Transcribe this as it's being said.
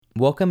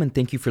Welcome and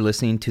thank you for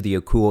listening to the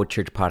Akuo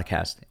Church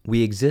podcast.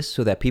 We exist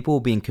so that people will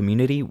be in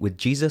community with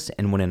Jesus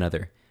and one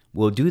another.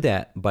 We'll do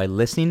that by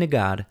listening to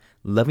God,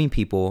 loving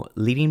people,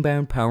 leading by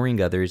empowering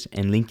others,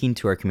 and linking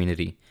to our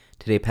community.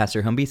 Today,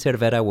 Pastor Humby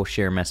Cervera will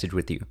share a message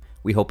with you.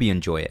 We hope you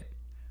enjoy it.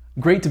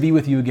 Great to be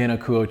with you again,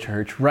 Akuo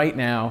Church. Right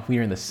now, we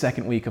are in the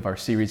second week of our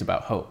series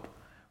about hope.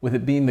 With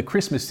it being the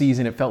Christmas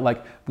season, it felt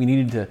like we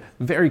needed to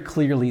very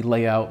clearly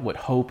lay out what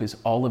hope is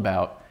all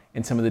about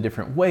and some of the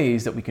different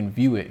ways that we can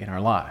view it in our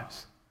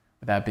lives.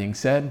 With that being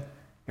said,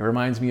 it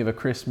reminds me of a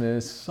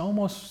Christmas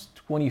almost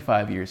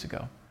 25 years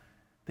ago.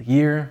 The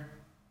year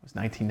was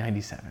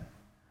 1997.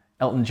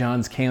 Elton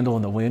John's Candle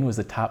in the Wind was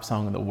the top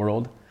song in the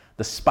world.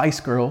 The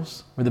Spice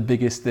Girls were the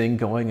biggest thing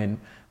going in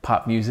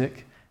pop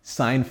music.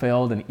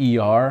 Seinfeld and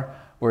ER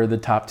were the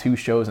top two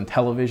shows on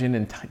television,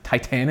 and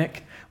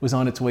Titanic was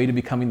on its way to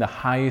becoming the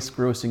highest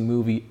grossing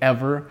movie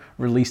ever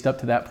released up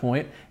to that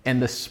point.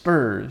 And the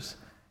Spurs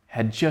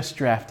had just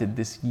drafted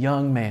this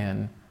young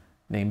man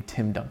named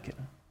Tim Duncan.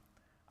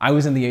 I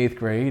was in the 8th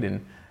grade,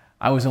 and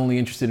I was only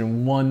interested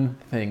in one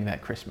thing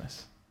that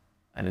Christmas,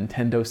 a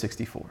Nintendo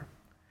 64.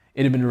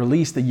 It had been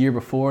released the year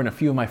before, and a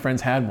few of my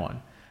friends had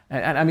one.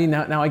 And I mean,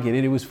 now I get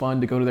it. It was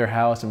fun to go to their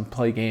house and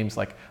play games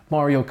like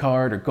Mario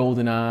Kart or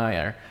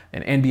GoldenEye or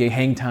an NBA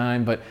Hang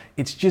Time, but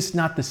it's just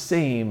not the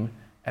same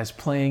as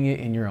playing it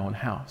in your own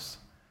house.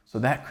 So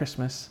that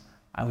Christmas,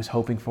 I was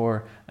hoping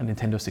for a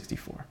Nintendo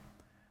 64.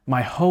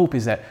 My hope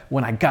is that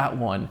when I got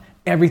one,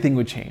 everything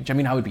would change. I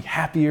mean, I would be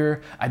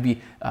happier. I'd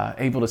be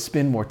able to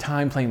spend more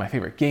time playing my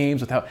favorite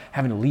games without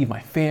having to leave my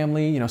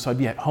family, so I'd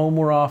be at home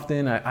more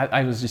often.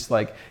 I was just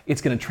like,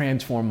 it's going to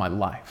transform my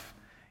life.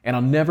 And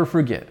I'll never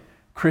forget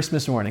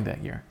Christmas morning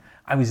that year.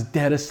 I was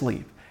dead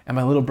asleep, and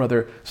my little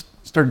brother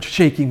started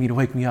shaking me to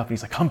wake me up, and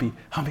he's like,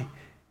 Humby,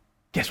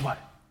 guess what?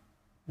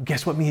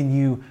 Guess what me and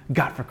you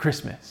got for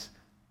Christmas?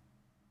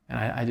 And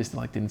I just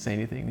didn't say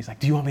anything. He's like,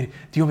 do you want me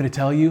to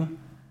tell you?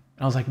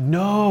 And I was like,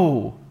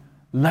 no,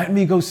 let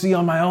me go see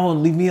on my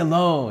own. Leave me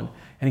alone.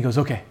 And he goes,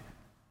 okay.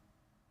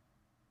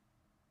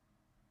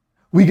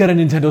 We got a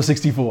Nintendo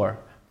 64.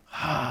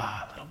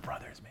 Little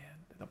brothers, man,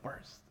 they're the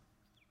worst.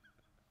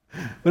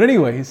 But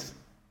anyways,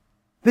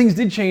 things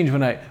did change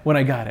when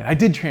I got it. I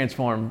did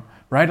transform,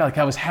 right?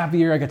 I was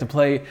happier. I got to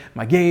play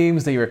my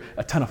games. They were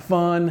a ton of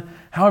fun.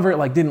 However,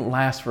 it didn't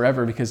last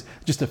forever, because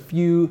just a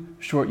few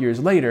short years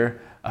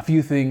later, a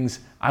few things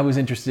I was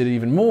interested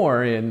even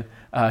more in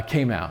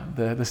came out.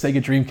 The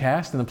Sega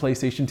Dreamcast and the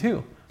PlayStation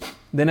 2.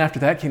 Then after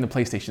that came the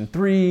PlayStation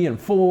 3 and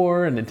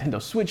 4, and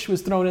Nintendo Switch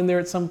was thrown in there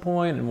at some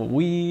point, and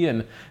Wii,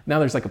 and now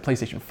there's a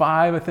PlayStation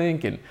 5, I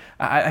think. And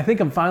I think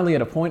I'm finally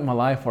at a point in my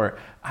life where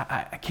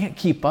I can't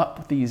keep up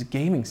with these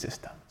gaming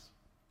systems.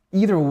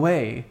 Either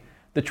way,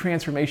 the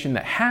transformation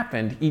that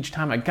happened each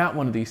time I got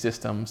one of these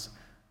systems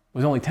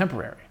was only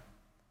temporary.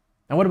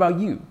 Now, what about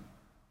you?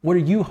 What are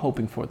you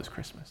hoping for this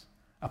Christmas?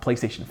 A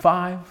PlayStation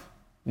 5?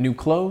 New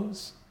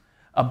clothes?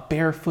 A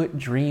Barefoot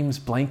Dreams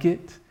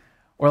blanket?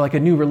 Or a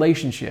new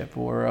relationship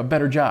or a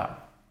better job?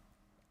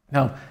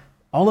 Now,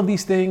 all of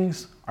these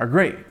things are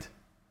great,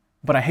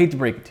 but I hate to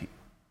break it to you.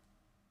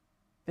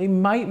 They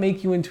might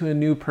make you into a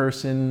new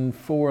person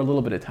for a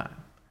little bit of time,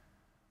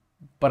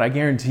 but I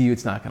guarantee you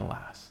it's not going to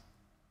last.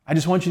 I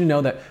just want you to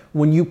know that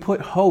when you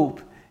put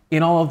hope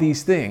in all of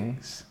these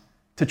things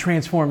to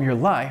transform your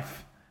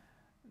life,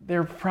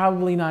 they're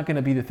probably not going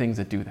to be the things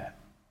that do that.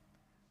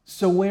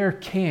 So where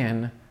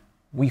can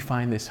we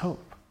find this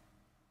hope?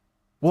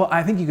 Well,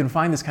 I think you can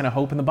find this kind of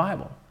hope in the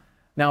Bible.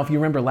 Now, if you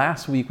remember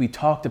last week, we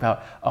talked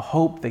about a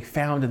hope they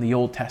found in the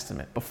Old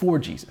Testament before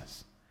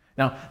Jesus.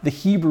 Now, the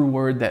Hebrew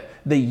word that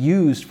they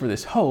used for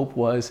this hope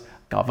was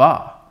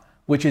gavah,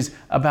 which is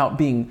about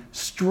being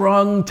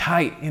strung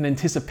tight in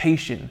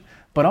anticipation,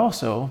 but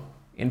also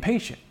in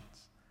patience.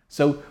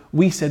 So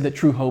we said that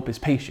true hope is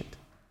patient,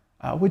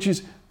 which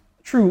is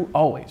true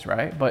always,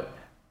 right? But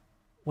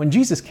when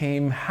Jesus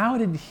came, how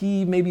did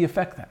he maybe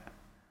affect that?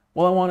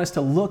 Well, I want us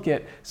to look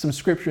at some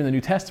scripture in the New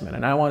Testament,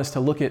 and I want us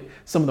to look at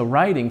some of the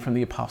writing from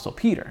the Apostle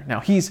Peter. Now,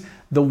 he's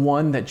the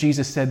one that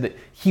Jesus said that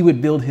he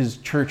would build his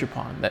church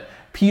upon, that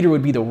Peter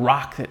would be the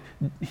rock that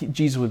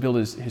Jesus would build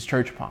his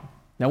church upon.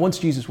 Now, once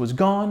Jesus was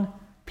gone,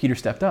 Peter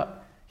stepped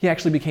up. He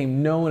actually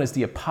became known as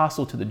the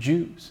apostle to the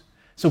Jews.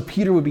 So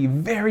Peter would be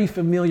very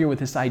familiar with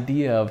this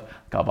idea of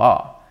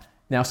gavah.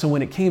 Now, so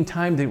when it came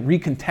time to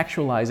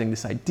recontextualizing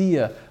this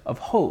idea of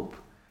hope,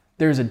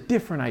 there's a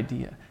different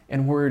idea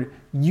and word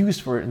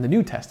used for it in the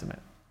New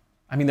Testament.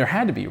 I mean, there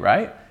had to be,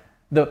 right?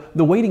 The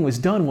waiting was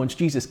done once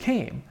Jesus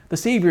came. The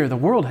Savior of the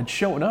world had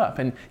shown up,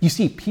 and you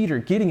see Peter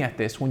getting at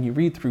this when you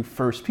read through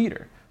 1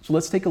 Peter. So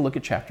let's take a look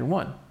at chapter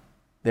 1.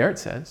 There it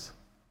says,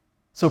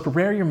 "So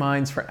prepare your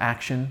minds for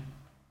action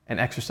and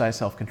exercise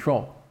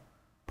self-control.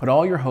 Put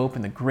all your hope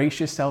in the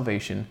gracious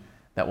salvation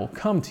that will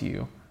come to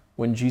you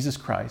when Jesus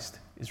Christ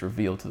is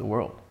revealed to the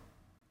world."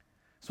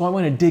 So I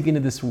want to dig into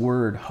this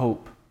word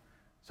hope.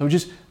 So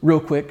just real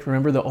quick,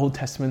 remember the Old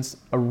Testament's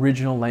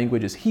original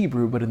language is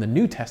Hebrew, but in the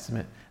New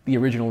Testament, the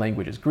original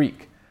language is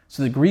Greek.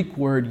 So the Greek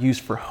word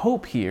used for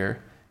hope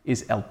here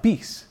is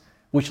elpis,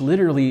 which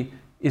literally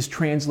is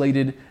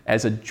translated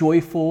as a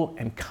joyful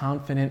and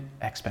confident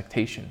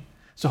expectation.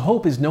 So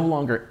hope is no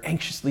longer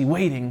anxiously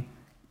waiting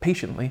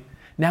patiently.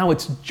 Now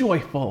it's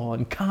joyful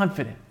and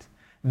confident.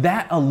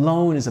 That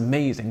alone is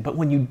amazing, but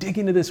when you dig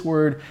into this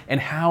word and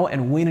how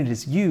and when it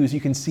is used,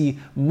 you can see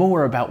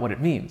more about what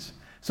it means.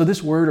 So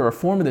this word, or a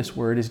form of this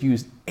word, is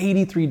used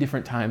 83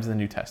 different times in the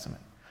New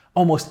Testament.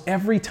 Almost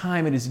every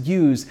time it is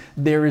used,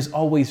 there is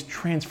always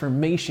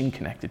transformation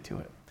connected to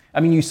it. I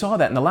mean, you saw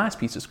that in the last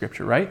piece of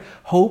scripture, right?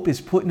 Hope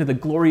is put into the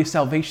glorious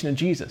salvation of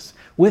Jesus.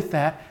 With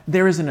that,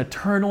 there is an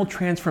eternal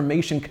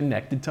transformation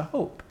connected to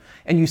hope.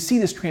 And you see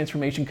this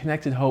transformation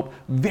connected to hope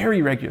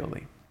very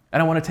regularly.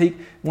 And I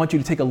want you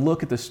to take a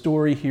look at the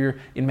story here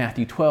in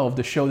Matthew 12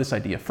 to show this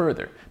idea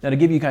further. Now, to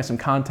give you guys some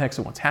context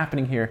of what's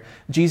happening here,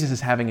 Jesus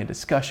is having a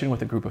discussion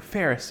with a group of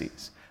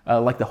Pharisees,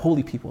 like the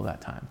holy people of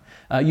that time.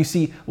 You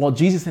see, while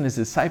Jesus and his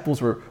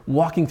disciples were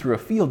walking through a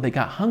field, they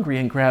got hungry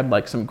and grabbed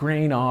like some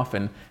grain off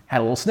and had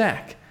a little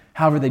snack.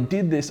 However, they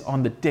did this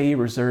on the day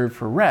reserved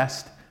for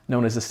rest,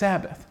 known as the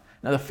Sabbath.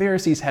 Now, the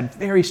Pharisees had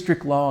very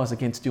strict laws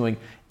against doing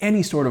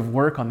any sort of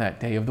work on that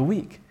day of the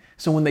week.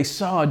 So when they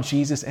saw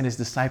Jesus and his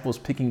disciples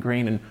picking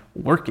grain and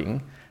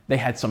working, they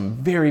had some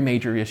very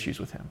major issues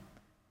with him.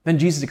 Then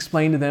Jesus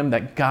explained to them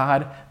that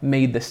God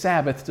made the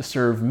Sabbath to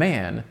serve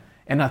man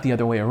and not the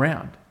other way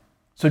around.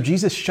 So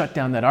Jesus shut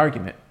down that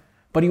argument,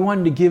 but he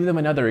wanted to give them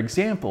another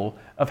example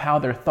of how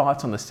their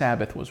thoughts on the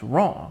Sabbath was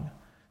wrong.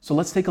 So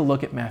let's take a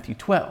look at Matthew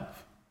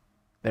 12.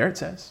 There it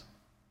says,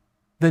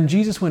 "Then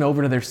Jesus went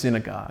over to their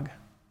synagogue,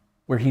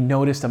 where he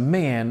noticed a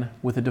man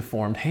with a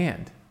deformed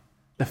hand.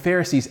 The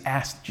Pharisees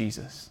asked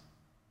Jesus,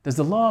 'Does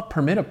the law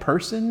permit a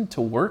person to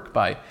work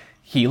by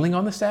healing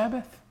on the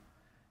Sabbath?'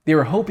 They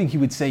were hoping he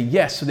would say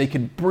yes so they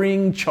could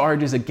bring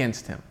charges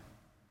against him.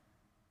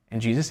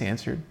 And Jesus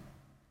answered,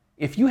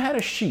 'If you had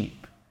a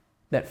sheep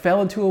that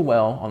fell into a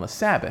well on the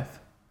Sabbath,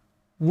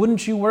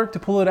 wouldn't you work to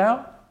pull it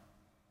out?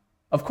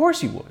 Of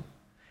course you would.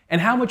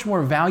 And how much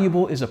more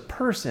valuable is a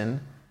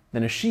person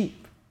than a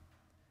sheep?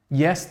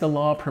 Yes, the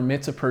law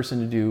permits a person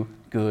to do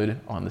good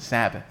on the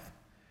Sabbath.'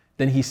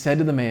 Then he said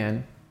to the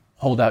man,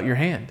 'Hold out your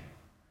hand.'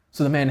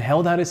 So the man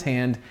held out his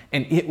hand,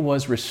 and it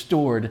was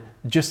restored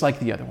just like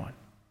the other one.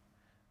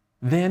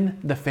 Then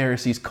the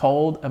Pharisees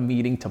called a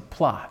meeting to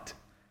plot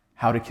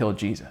how to kill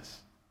Jesus.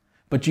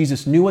 But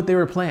Jesus knew what they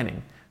were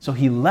planning, so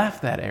he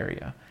left that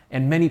area,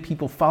 and many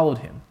people followed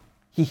him.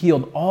 He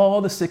healed all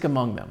the sick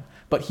among them,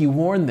 but he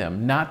warned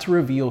them not to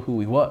reveal who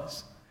he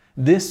was.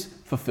 This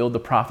fulfilled the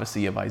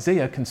prophecy of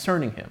Isaiah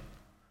concerning him.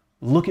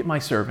 'Look at my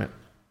servant,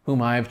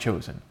 whom I have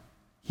chosen.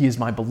 He is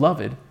my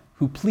beloved,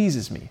 who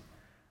pleases me.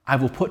 I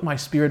will put my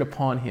spirit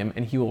upon him,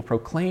 and he will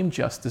proclaim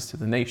justice to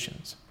the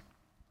nations.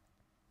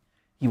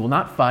 He will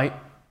not fight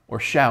or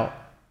shout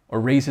or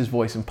raise his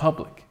voice in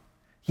public.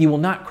 He will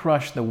not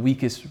crush the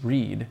weakest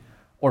reed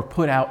or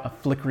put out a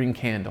flickering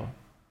candle.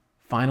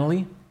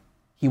 Finally,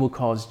 he will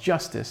cause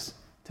justice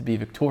to be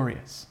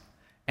victorious,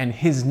 and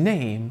his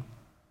name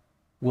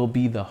will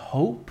be the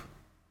hope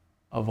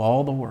of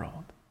all the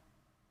world.'"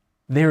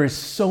 There is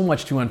so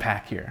much to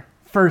unpack here.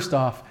 First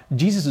off,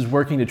 Jesus is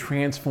working to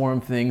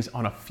transform things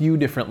on a few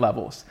different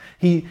levels.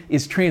 He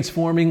is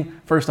transforming,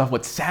 first off,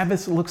 what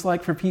Sabbath looks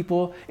like for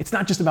people. It's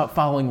not just about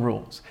following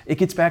rules. It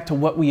gets back to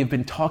what we have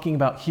been talking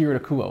about here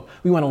at Akuo.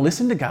 We want to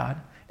listen to God,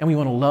 and we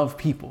want to love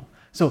people.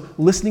 So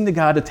listening to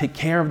God to take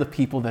care of the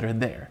people that are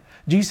there.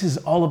 Jesus is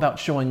all about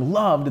showing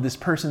love to this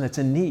person that's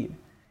in need.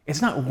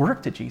 It's not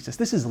work to Jesus.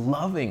 This is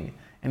loving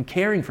and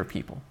caring for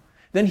people.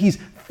 Then he's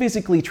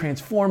physically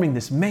transforming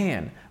this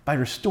man by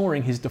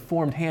restoring his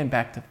deformed hand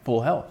back to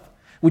full health,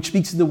 which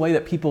speaks to the way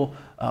that people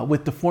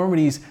with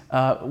deformities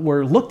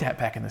were looked at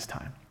back in this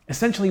time.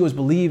 Essentially, it was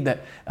believed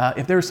that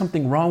if there was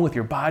something wrong with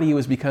your body, it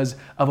was because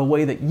of a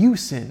way that you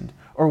sinned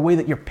or a way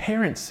that your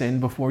parents sinned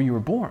before you were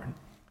born.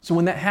 So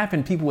when that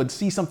happened, people would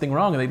see something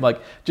wrong and they'd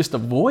just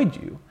avoid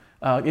you.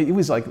 It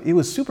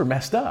was super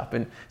messed up.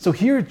 And so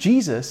here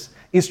Jesus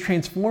is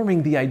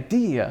transforming the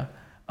idea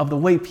of the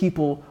way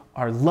people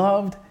are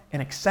loved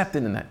and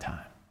accepted in that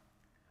time.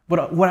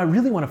 But what I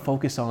really want to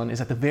focus on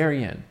is at the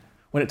very end,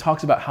 when it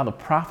talks about how the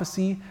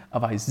prophecy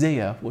of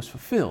Isaiah was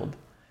fulfilled.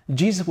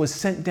 Jesus was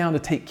sent down to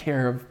take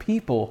care of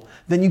people.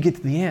 Then you get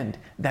to the end,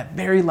 that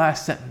very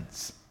last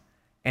sentence,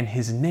 and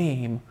his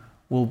name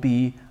will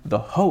be the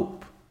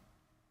hope,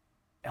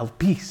 El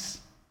Pis,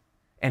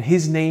 and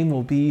his name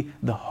will be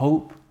the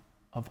hope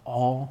of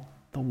all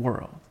the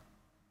world.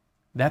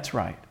 That's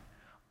right.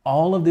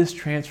 All of this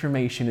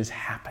transformation is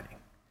happening.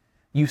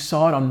 You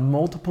saw it on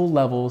multiple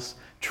levels,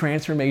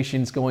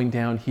 transformations going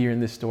down here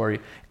in this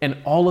story, and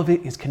all of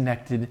it is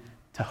connected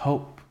to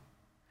hope.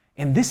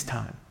 And this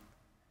time,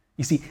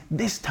 you see,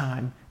 this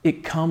time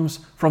it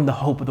comes from the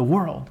hope of the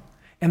world.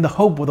 And the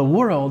hope of the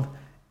world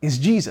is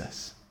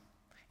Jesus.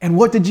 And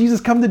what did Jesus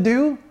come to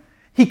do?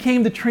 He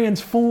came to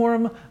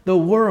transform the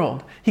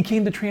world. He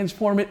came to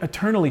transform it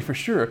eternally for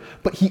sure,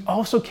 but he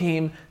also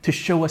came to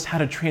show us how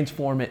to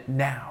transform it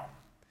now.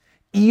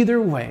 Either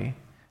way,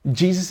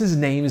 Jesus'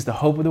 name is the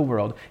hope of the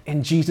world,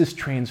 and Jesus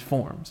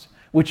transforms,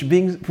 which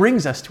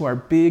brings us to our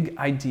big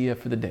idea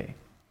for the day.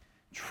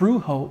 True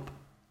hope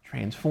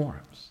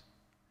transforms.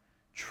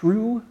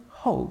 True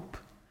hope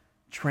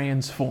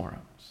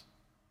transforms.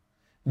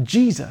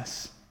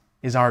 Jesus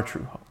is our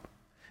true hope.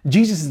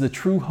 Jesus is the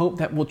true hope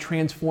that will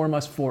transform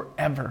us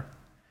forever.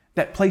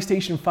 That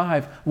PlayStation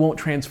 5 won't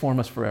transform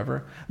us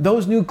forever.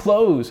 Those new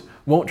clothes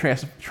won't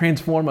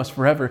transform us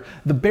forever.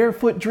 The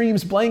Barefoot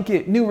Dreams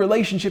blanket, new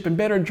relationship, and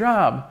better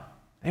job,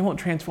 they won't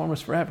transform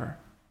us forever.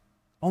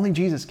 Only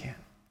Jesus can.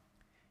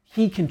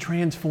 He can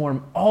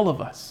transform all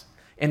of us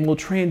and will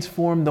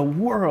transform the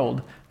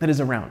world that is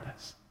around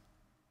us.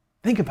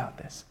 Think about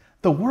this.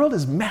 The world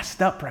is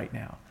messed up right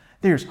now.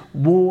 There's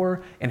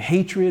war and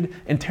hatred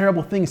and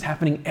terrible things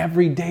happening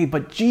every day,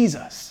 but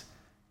Jesus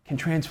can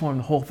transform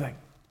the whole thing.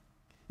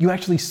 You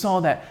actually saw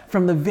that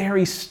from the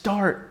very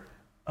start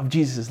of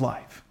Jesus'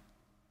 life.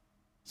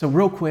 So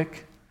real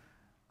quick,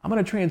 I'm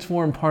going to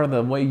transform part of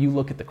the way you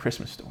look at the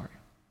Christmas story.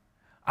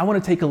 I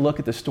want to take a look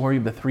at the story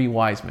of the three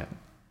wise men.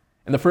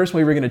 And the first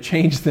way we're going to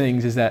change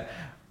things is that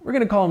we're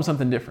going to call them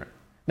something different.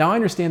 Now, I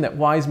understand that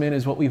wise men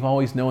is what we've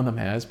always known them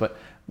as, but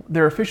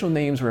their official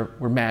names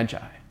were magi.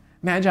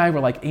 Magi were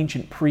like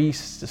ancient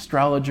priests,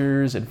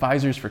 astrologers,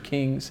 advisors for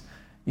kings.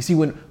 You see,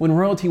 when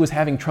royalty was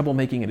having trouble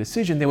making a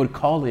decision, they would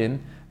call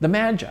in the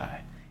magi.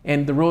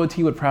 And the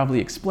royalty would probably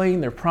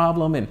explain their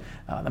problem, and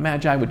the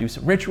magi would do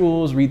some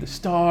rituals, read the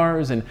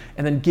stars, and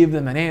then give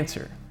them an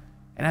answer.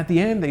 And at the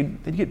end,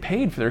 they'd get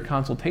paid for their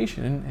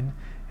consultation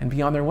and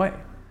be on their way.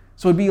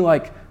 So it'd be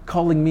like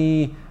calling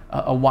me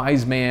a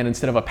wise man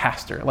instead of a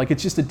pastor. Like,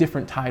 it's just a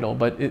different title,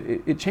 but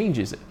it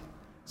changes it.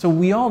 So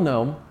we all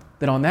know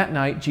that on that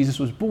night Jesus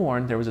was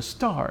born, there was a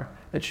star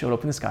that showed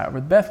up in the sky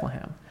over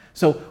Bethlehem.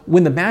 So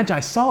when the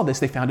Magi saw this,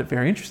 they found it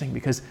very interesting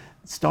because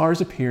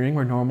stars appearing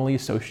were normally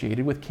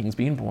associated with kings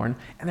being born,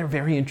 and they're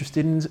very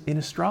interested in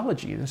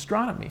astrology and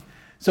astronomy.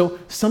 So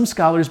some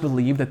scholars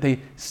believe that they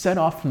set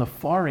off from the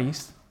Far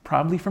East,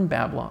 probably from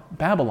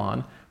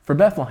Babylon, for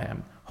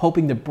Bethlehem,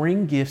 hoping to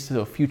bring gifts to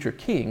the future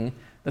king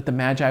that the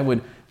Magi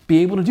would be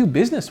able to do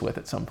business with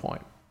at some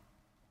point.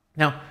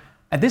 Now,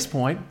 at this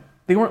point,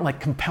 they weren't like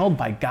compelled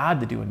by God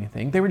to do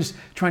anything. They were just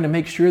trying to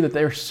make sure that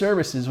their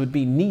services would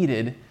be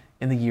needed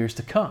in the years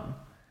to come.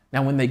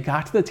 Now, when they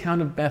got to the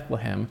town of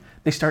Bethlehem,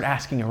 they start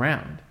asking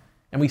around.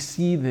 And we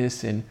see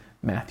this in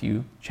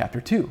Matthew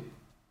chapter 2.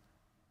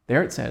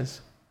 There it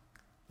says,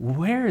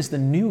 "Where is the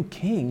new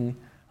king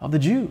of the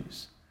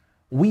Jews?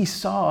 We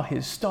saw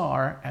his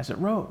star as it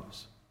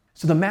rose."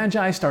 So the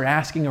Magi start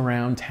asking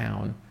around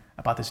town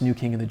about this new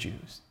king of the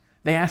Jews.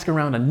 They ask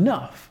around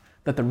enough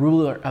that the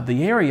ruler of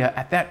the area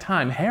at that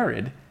time,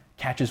 Herod,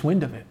 catches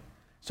wind of it.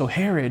 So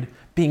Herod,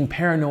 being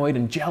paranoid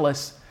and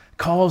jealous,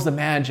 calls the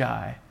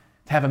Magi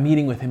to have a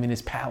meeting with him in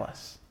his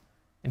palace.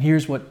 And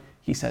here's what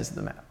he says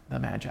to the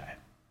Magi.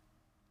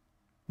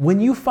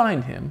 "When you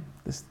find him,"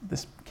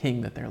 this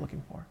king that they're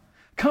looking for,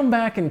 "come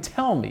back and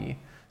tell me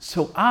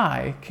so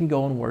I can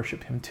go and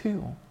worship him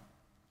too."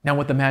 Now,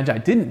 what the Magi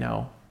didn't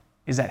know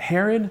is that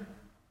Herod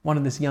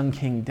wanted this young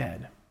king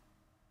dead.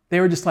 They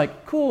were just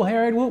like, "Cool,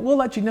 Herod, we'll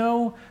let you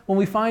know when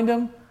we find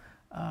him."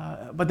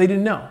 But they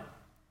didn't know.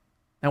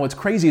 Now, what's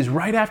crazy is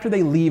right after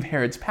they leave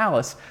Herod's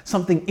palace,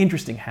 something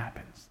interesting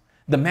happens.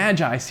 The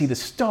Magi see the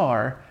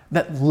star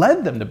that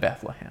led them to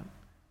Bethlehem.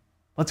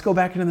 Let's go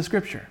back into the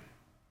scripture.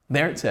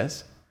 There it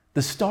says,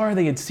 "The star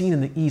they had seen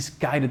in the east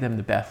guided them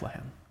to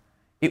Bethlehem.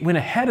 It went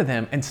ahead of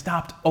them and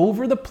stopped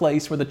over the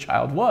place where the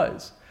child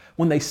was.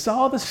 When they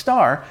saw the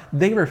star,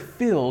 they were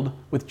filled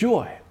with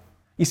joy."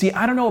 You see,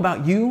 I don't know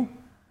about you,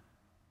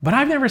 but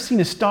I've never seen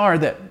a star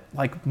that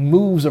like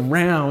moves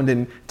around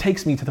and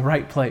takes me to the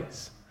right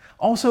place.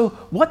 Also,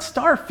 what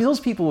star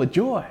fills people with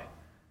joy?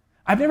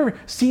 I've never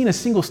seen a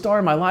single star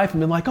in my life and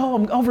been like, "Oh,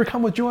 I'm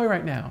overcome with joy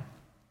right now."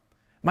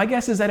 My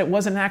guess is that it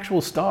was an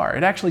actual star.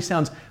 It actually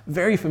sounds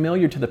very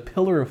familiar to the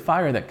pillar of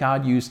fire that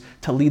God used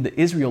to lead the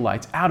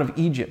Israelites out of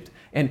Egypt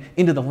and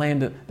into the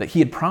land that he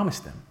had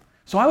promised them.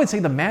 So I would say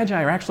the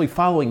Magi are actually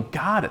following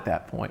God at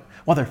that point,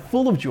 while they're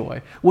full of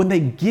joy when they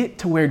get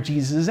to where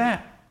Jesus is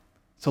at.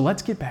 So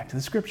let's get back to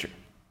the scripture.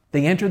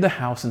 They entered the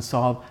house and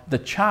saw the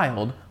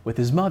child with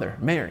his mother,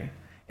 Mary,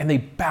 and they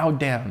bowed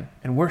down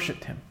and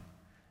worshiped him.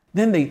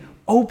 Then they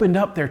opened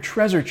up their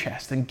treasure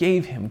chest and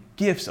gave him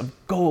gifts of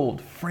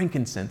gold,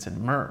 frankincense,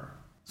 and myrrh.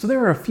 So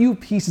there are a few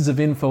pieces of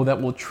info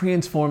that will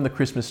transform the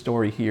Christmas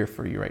story here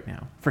for you right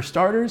now. For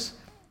starters,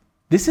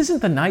 this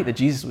isn't the night that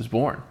Jesus was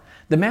born.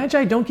 The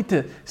Magi don't get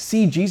to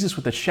see Jesus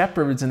with the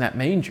shepherds in that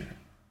manger.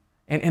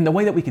 And the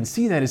way that we can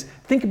see that is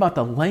think about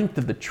the length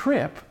of the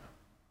trip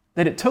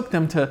that it took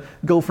them to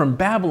go from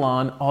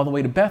Babylon all the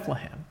way to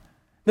Bethlehem.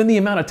 Then the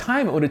amount of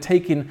time it would have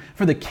taken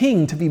for the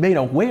king to be made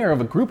aware of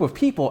a group of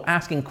people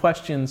asking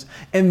questions,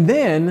 and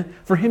then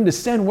for him to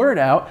send word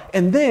out,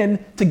 and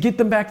then to get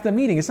them back to the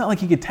meeting. It's not like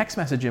he could text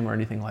message him or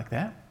anything like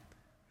that.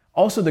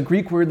 Also, the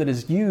Greek word that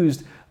is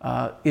used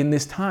in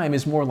this time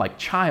is more like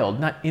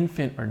child, not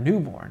infant or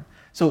newborn.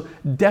 So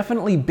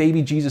definitely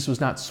baby Jesus was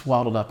not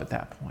swaddled up at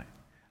that point.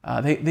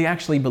 They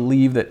actually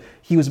believe that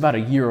he was about a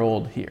year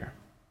old here.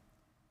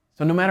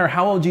 So no matter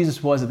how old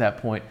Jesus was at that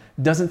point,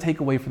 doesn't take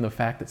away from the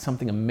fact that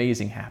something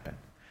amazing happened.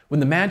 When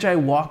the Magi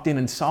walked in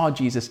and saw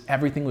Jesus,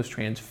 everything was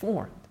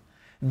transformed.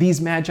 These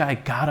Magi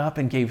got up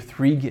and gave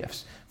 3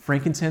 gifts: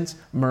 frankincense,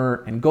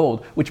 myrrh, and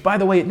gold, which, by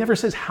the way, it never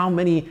says how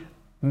many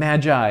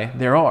Magi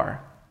there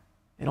are.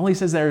 It only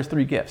says there's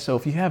 3 gifts. So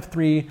if you have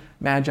 3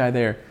 Magi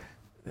there,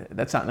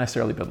 that's not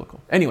necessarily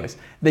biblical. Anyways,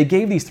 they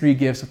gave these 3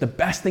 gifts, but the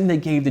best thing they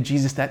gave to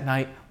Jesus that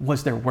night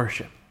was their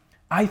worship.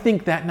 I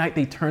think that night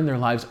they turned their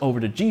lives over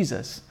to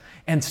Jesus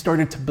and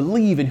started to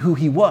believe in who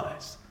he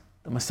was,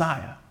 the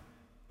Messiah.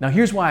 Now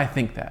here's why I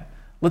think that.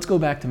 Let's go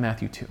back to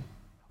Matthew 2.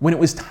 When it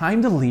was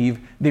time to leave,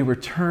 they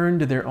returned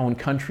to their own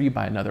country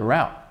by another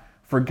route,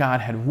 for God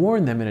had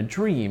warned them in a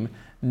dream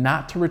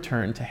not to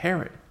return to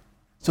Herod.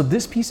 So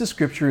this piece of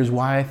scripture is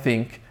why I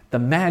think the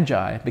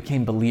Magi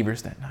became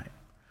believers that night.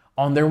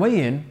 On their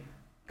way in,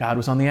 God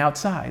was on the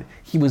outside.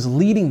 He was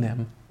leading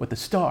them with a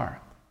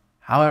star.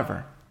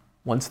 However,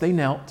 once they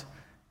knelt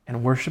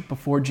and worshiped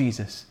before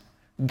Jesus,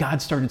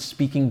 God started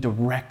speaking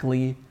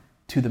directly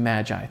to the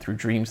Magi through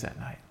dreams that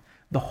night.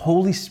 The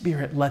Holy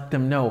Spirit let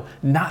them know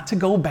not to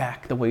go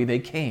back the way they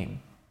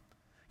came.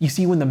 You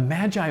see, when the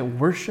Magi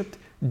worshiped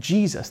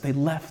Jesus, they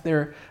left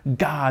their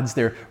gods,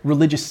 their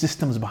religious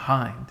systems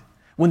behind.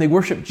 When they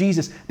worshiped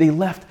Jesus, they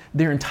left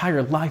their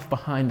entire life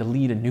behind to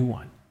lead a new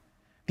one.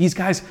 These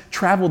guys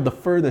traveled the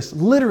furthest,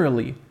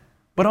 literally,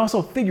 but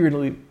also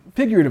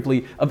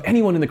figuratively, of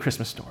anyone in the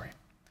Christmas story.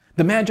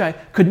 The Magi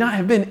could not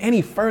have been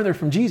any further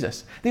from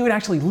Jesus. They would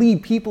actually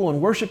lead people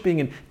in worshiping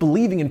and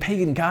believing in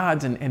pagan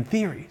gods and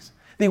theories.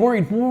 They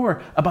worried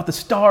more about the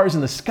stars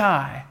in the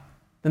sky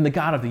than the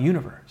God of the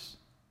universe.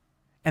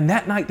 And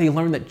that night they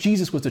learned that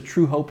Jesus was the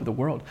true hope of the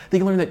world.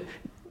 They learned that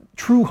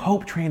true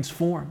hope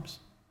transforms.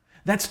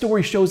 That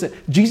story shows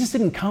that Jesus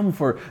didn't come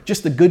for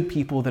just the good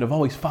people that have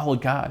always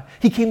followed God.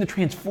 He came to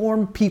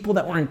transform people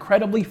that were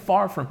incredibly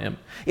far from him.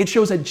 It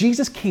shows that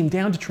Jesus came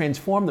down to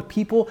transform the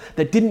people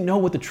that didn't know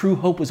what the true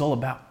hope was all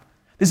about.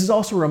 This is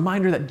also a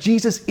reminder that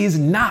Jesus is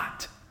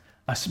not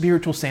a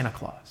spiritual Santa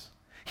Claus.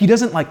 He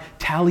doesn't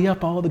tally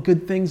up all the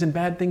good things and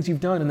bad things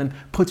you've done and then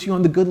puts you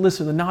on the good list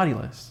or the naughty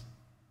list.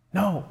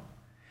 No.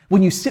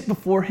 When you sit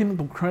before him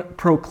and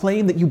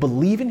proclaim that you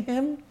believe in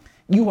him,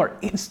 you are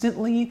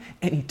instantly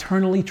and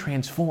eternally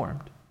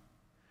transformed.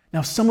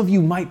 Now, some of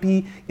you might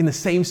be in the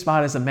same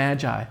spot as the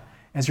Magi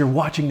as you're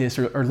watching this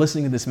or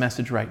listening to this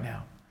message right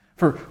now.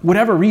 For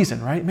whatever reason,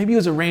 right? Maybe it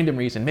was a random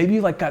reason. Maybe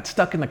you got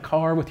stuck in the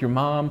car with your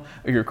mom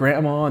or your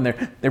grandma and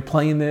they're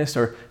playing this.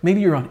 Or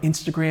maybe you're on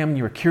Instagram and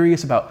you were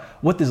curious about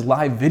what this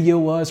live video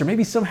was. Or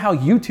maybe somehow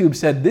YouTube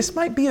said, this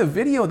might be a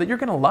video that you're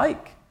going to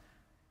like.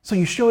 So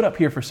you showed up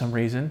here for some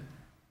reason.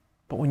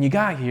 But when you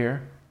got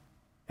here,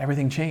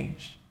 everything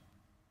changed.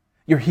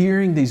 You're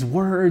hearing these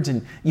words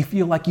and you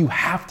feel like you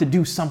have to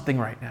do something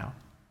right now.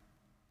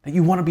 That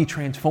you want to be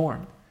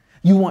transformed.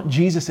 You want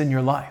Jesus in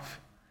your life.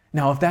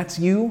 Now, if that's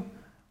you,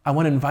 I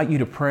want to invite you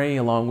to pray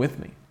along with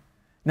me.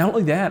 Not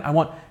only that, I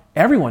want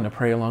everyone to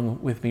pray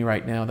along with me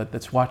right now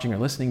that's watching or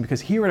listening,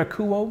 because here at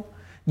Akouo,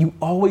 you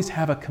always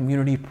have a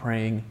community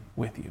praying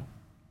with you.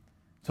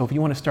 So if you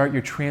want to start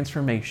your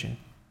transformation,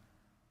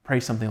 pray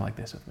something like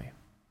this with me.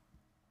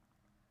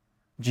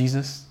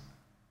 Jesus,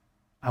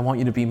 I want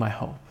you to be my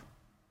hope.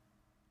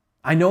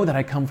 I know that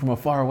I come from a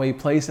faraway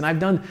place and I've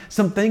done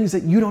some things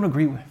that you don't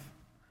agree with,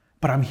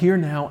 but I'm here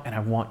now and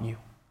I want you.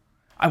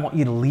 I want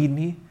you to lead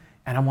me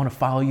and I want to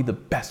follow you the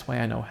best way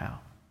I know how.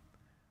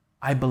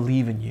 I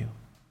believe in you.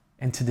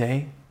 And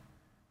today,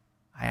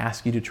 I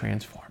ask you to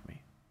transform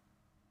me.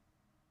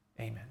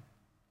 Amen.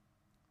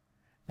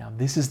 Now,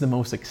 this is the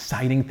most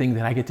exciting thing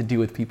that I get to do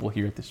with people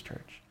here at this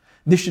church.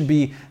 This should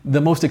be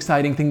the most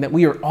exciting thing that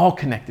we are all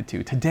connected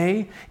to.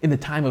 Today, in the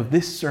time of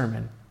this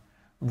sermon,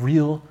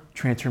 real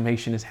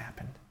transformation has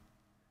happened.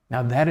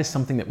 Now, that is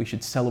something that we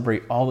should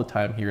celebrate all the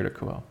time here at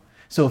Akouo.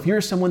 So if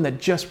you're someone that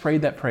just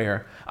prayed that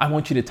prayer, I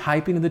want you to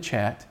type into the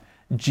chat,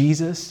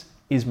 Jesus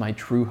is my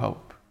true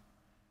hope.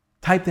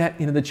 Type that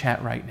into the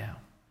chat right now.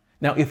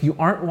 Now, if you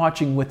aren't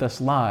watching with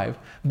us live,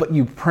 but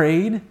you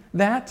prayed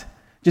that,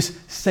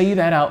 just say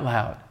that out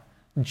loud.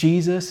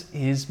 Jesus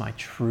is my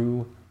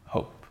true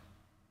hope.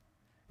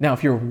 Now,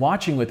 if you're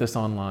watching with us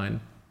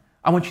online,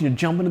 I want you to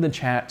jump into the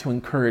chat to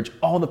encourage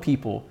all the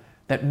people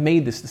that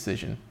made this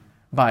decision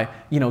by,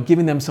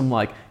 giving them some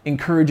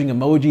encouraging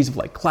emojis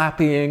of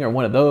clapping or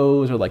one of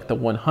those, or the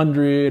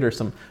 100 or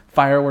some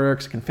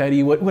fireworks,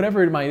 confetti,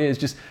 whatever it might is.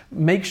 Just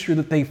make sure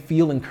that they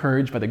feel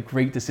encouraged by the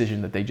great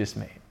decision that they just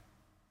made.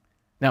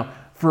 Now,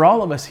 for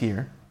all of us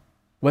here,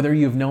 whether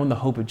you've known the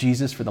hope of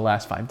Jesus for the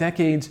last 5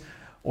 decades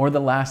or the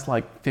last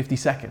 50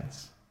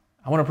 seconds,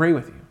 I want to pray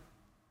with you.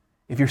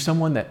 If you're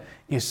someone that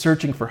is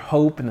searching for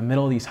hope in the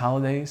middle of these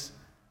holidays,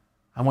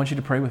 I want you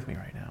to pray with me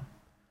right now.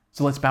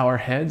 So let's bow our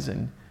heads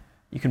and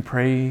you can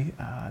pray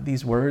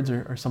these words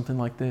or something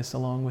like this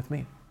along with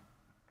me.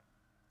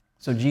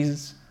 So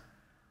Jesus,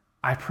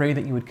 I pray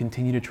that you would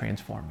continue to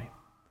transform me.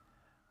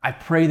 I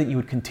pray that you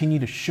would continue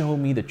to show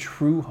me the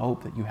true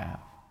hope that you have.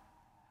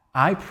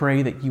 I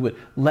pray that you would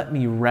let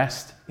me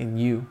rest in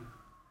you.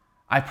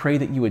 I pray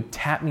that you would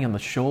tap me on the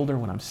shoulder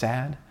when I'm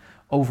sad,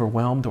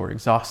 overwhelmed, or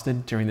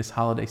exhausted during this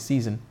holiday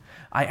season.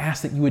 I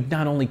ask that you would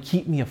not only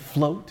keep me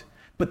afloat,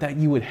 but that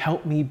you would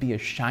help me be a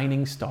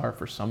shining star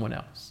for someone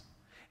else,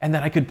 and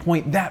that I could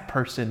point that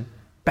person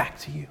back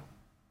to you.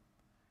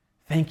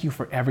 Thank you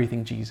for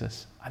everything,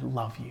 Jesus. I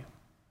love you.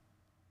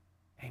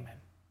 Amen.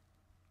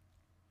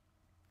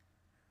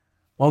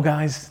 Well,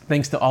 guys,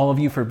 thanks to all of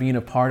you for being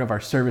a part of our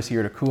service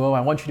here at Akuo.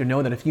 I want you to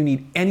know that if you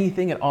need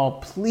anything at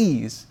all,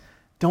 please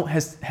don't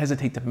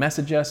hesitate to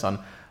message us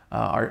on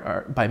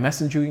by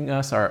messaging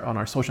us on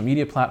our social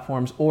media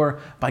platforms, or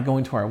by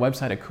going to our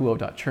website at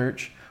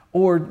akuo.church,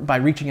 or by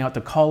reaching out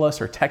to call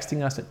us or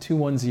texting us at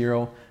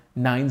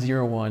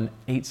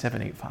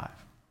 210-901-8785.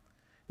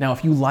 Now,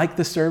 if you like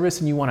the service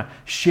and you want to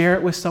share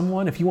it with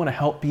someone, if you want to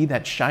help be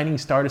that shining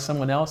star to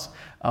someone else,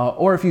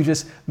 or if you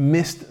just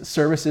missed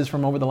services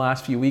from over the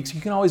last few weeks,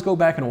 you can always go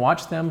back and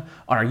watch them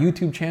on our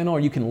YouTube channel, or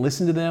you can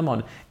listen to them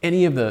on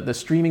any of the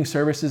streaming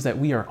services that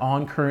we are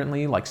on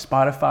currently, like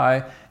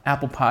Spotify,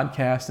 Apple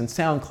Podcasts, and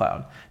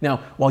SoundCloud.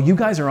 Now, while you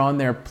guys are on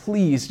there,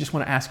 please just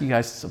want to ask you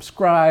guys to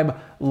subscribe,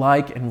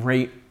 like, and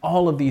rate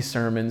all of these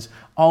sermons,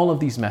 all of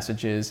these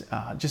messages.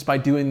 Just by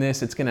doing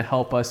this, it's going to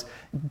help us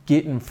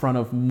get in front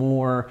of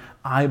more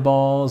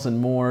eyeballs and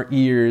more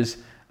ears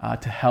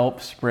to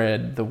help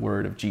spread the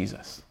word of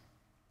Jesus.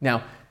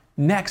 Now,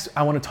 next,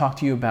 I want to talk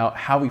to you about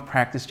how we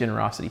practice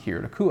generosity here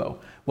at Akuo.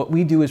 What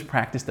we do is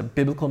practice the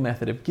biblical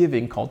method of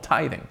giving called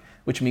tithing,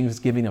 which means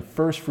giving a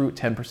first fruit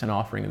 10%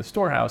 offering to the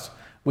storehouse,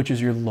 which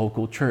is your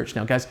local church.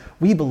 Now, guys,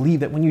 we believe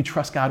that when you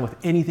trust God with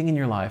anything in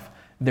your life,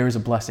 there is a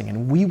blessing,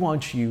 and we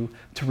want you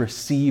to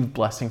receive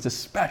blessings,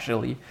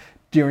 especially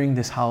during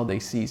this holiday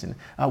season.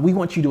 We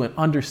want you to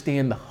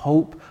understand the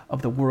hope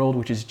of the world,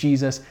 which is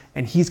Jesus,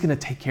 and He's going to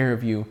take care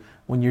of you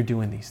when you're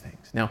doing these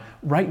things. Now,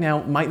 right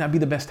now might not be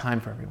the best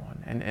time for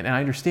everyone, and I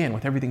understand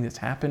with everything that's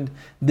happened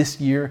this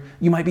year,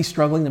 you might be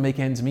struggling to make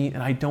ends meet,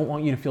 and I don't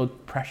want you to feel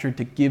pressured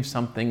to give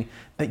something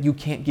that you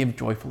can't give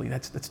joyfully.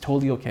 That's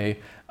totally okay.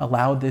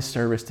 Allow this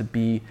service to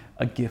be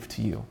a gift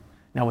to you.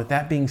 Now, with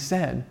that being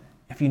said,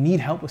 if you need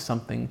help with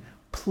something,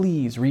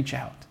 please reach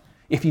out.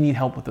 If you need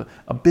help with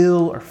a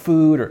bill or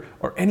food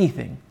or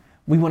anything,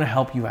 we want to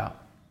help you out.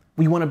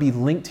 We want to be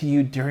linked to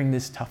you during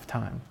this tough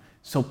time.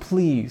 So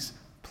please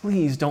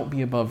don't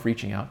be above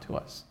reaching out to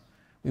us.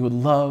 We would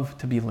love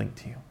to be linked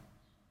to you.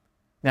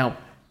 Now,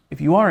 if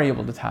you are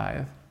able to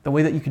tithe, the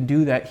way that you can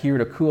do that here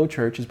at Akuo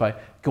Church is by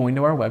going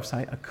to our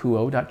website,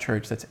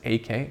 akuo.church. That's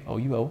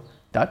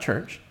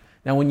akouo.church.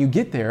 Now, when you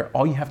get there,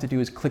 all you have to do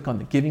is click on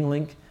the giving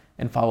link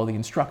and follow the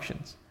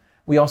instructions.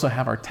 We also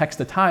have our text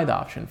to tithe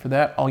option. For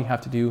that, all you have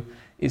to do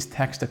is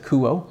text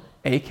Akuo,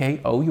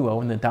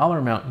 A-K-O-U-O, and the dollar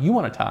amount you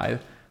want to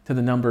tithe to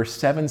the number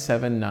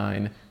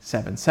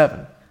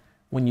 77977.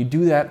 When you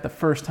do that the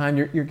first time,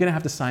 you're going to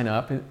have to sign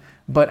up,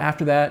 but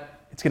after that,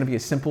 it's going to be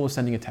as simple as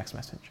sending a text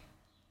message.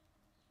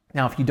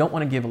 Now, if you don't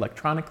want to give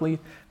electronically,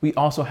 we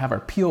also have our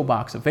P.O.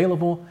 Box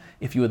available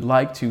if you would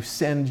like to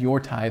send your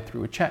tithe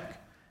through a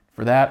check.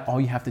 For that, all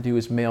you have to do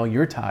is mail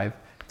your tithe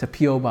to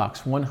P.O.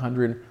 Box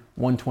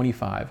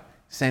 100-125,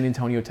 San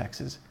Antonio,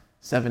 Texas,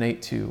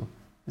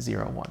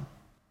 78201.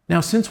 Now,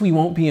 since we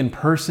won't be in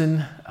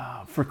person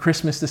for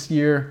Christmas this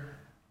year,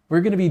 we're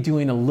going to be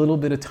doing a little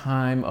bit of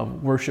time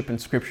of worship and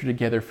scripture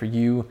together for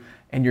you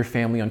and your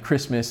family on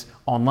Christmas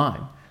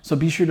online. So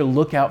be sure to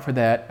look out for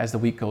that as the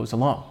week goes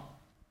along.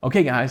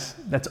 Okay, guys,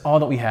 that's all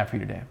that we have for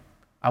you today.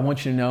 I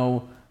want you to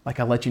know,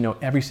 like I let you know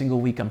every single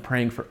week, I'm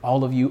praying for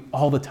all of you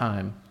all the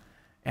time.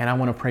 And I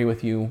want to pray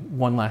with you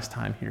one last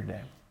time here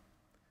today.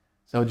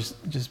 So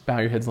just bow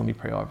your heads, let me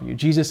pray over you.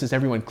 Jesus, as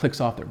everyone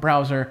clicks off their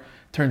browser,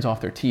 turns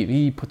off their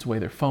TV, puts away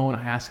their phone,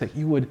 I ask that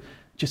you would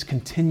just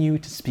continue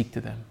to speak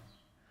to them.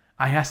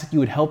 I ask that you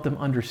would help them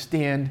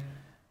understand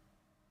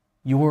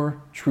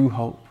your true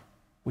hope,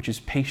 which is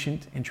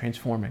patient and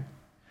transforming.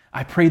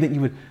 I pray that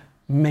you would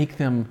make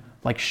them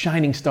like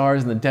shining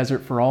stars in the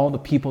desert for all the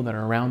people that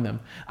are around them.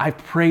 I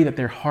pray that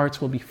their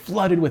hearts will be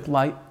flooded with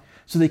light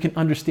so they can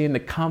understand the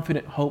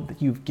confident hope that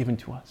you've given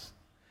to us.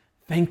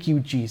 Thank you,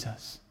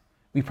 Jesus.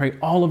 We pray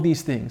all of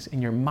these things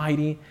in your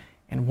mighty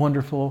and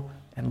wonderful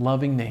and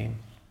loving name.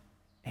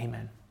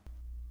 Amen.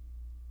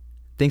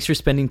 Thanks for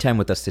spending time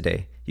with us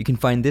today. You can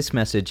find this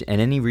message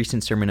and any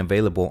recent sermon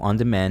available on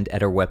demand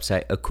at our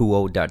website,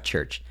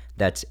 akuo.church.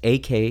 That's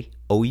akouo.church.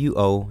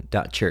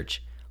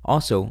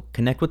 Also,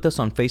 connect with us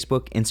on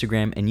Facebook,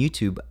 Instagram, and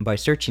YouTube by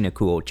searching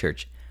Akuo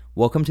Church.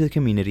 Welcome to the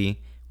community.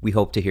 We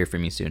hope to hear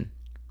from you soon.